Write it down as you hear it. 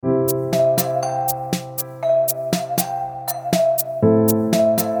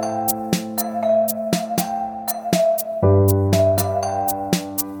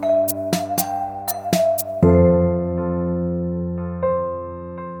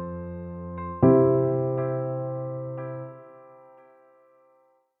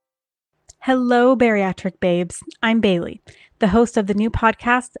Hello, bariatric babes. I'm Bailey, the host of the new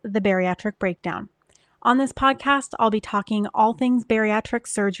podcast, The Bariatric Breakdown. On this podcast, I'll be talking all things bariatric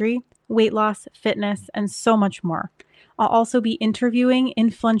surgery, weight loss, fitness, and so much more. I'll also be interviewing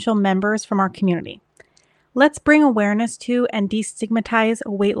influential members from our community. Let's bring awareness to and destigmatize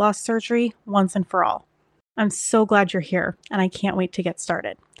weight loss surgery once and for all. I'm so glad you're here, and I can't wait to get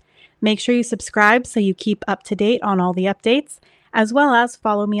started. Make sure you subscribe so you keep up to date on all the updates, as well as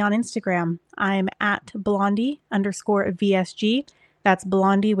follow me on Instagram. I'm at blondie_VSG. That's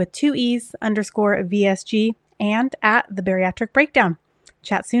blondie with 2 E's _VSG and at the Bariatric Breakdown.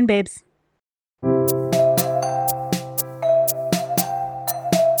 Chat soon, babes.